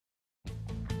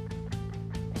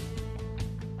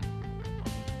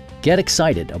Get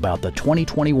excited about the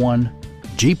 2021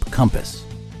 Jeep Compass.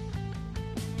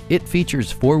 It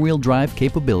features four-wheel drive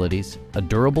capabilities, a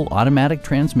durable automatic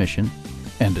transmission,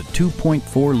 and a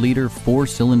 2.4-liter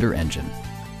four-cylinder engine.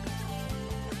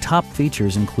 Top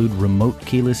features include remote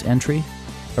keyless entry,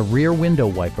 a rear window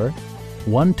wiper,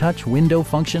 one-touch window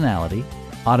functionality,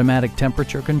 automatic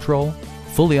temperature control,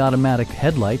 fully automatic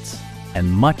headlights,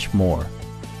 and much more.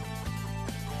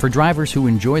 For drivers who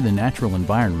enjoy the natural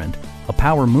environment, a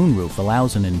power moonroof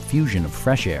allows an infusion of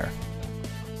fresh air.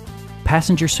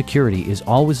 Passenger security is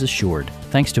always assured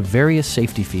thanks to various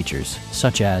safety features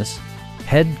such as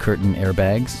head curtain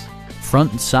airbags,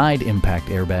 front and side impact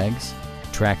airbags,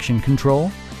 traction control,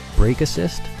 brake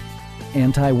assist,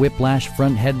 anti-whiplash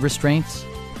front head restraints,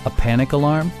 a panic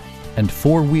alarm, and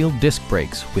four-wheel disc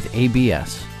brakes with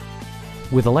ABS.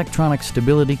 With electronic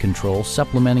stability control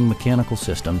supplementing mechanical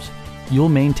systems, you'll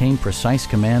maintain precise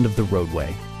command of the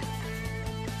roadway.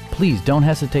 Please don't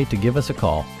hesitate to give us a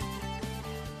call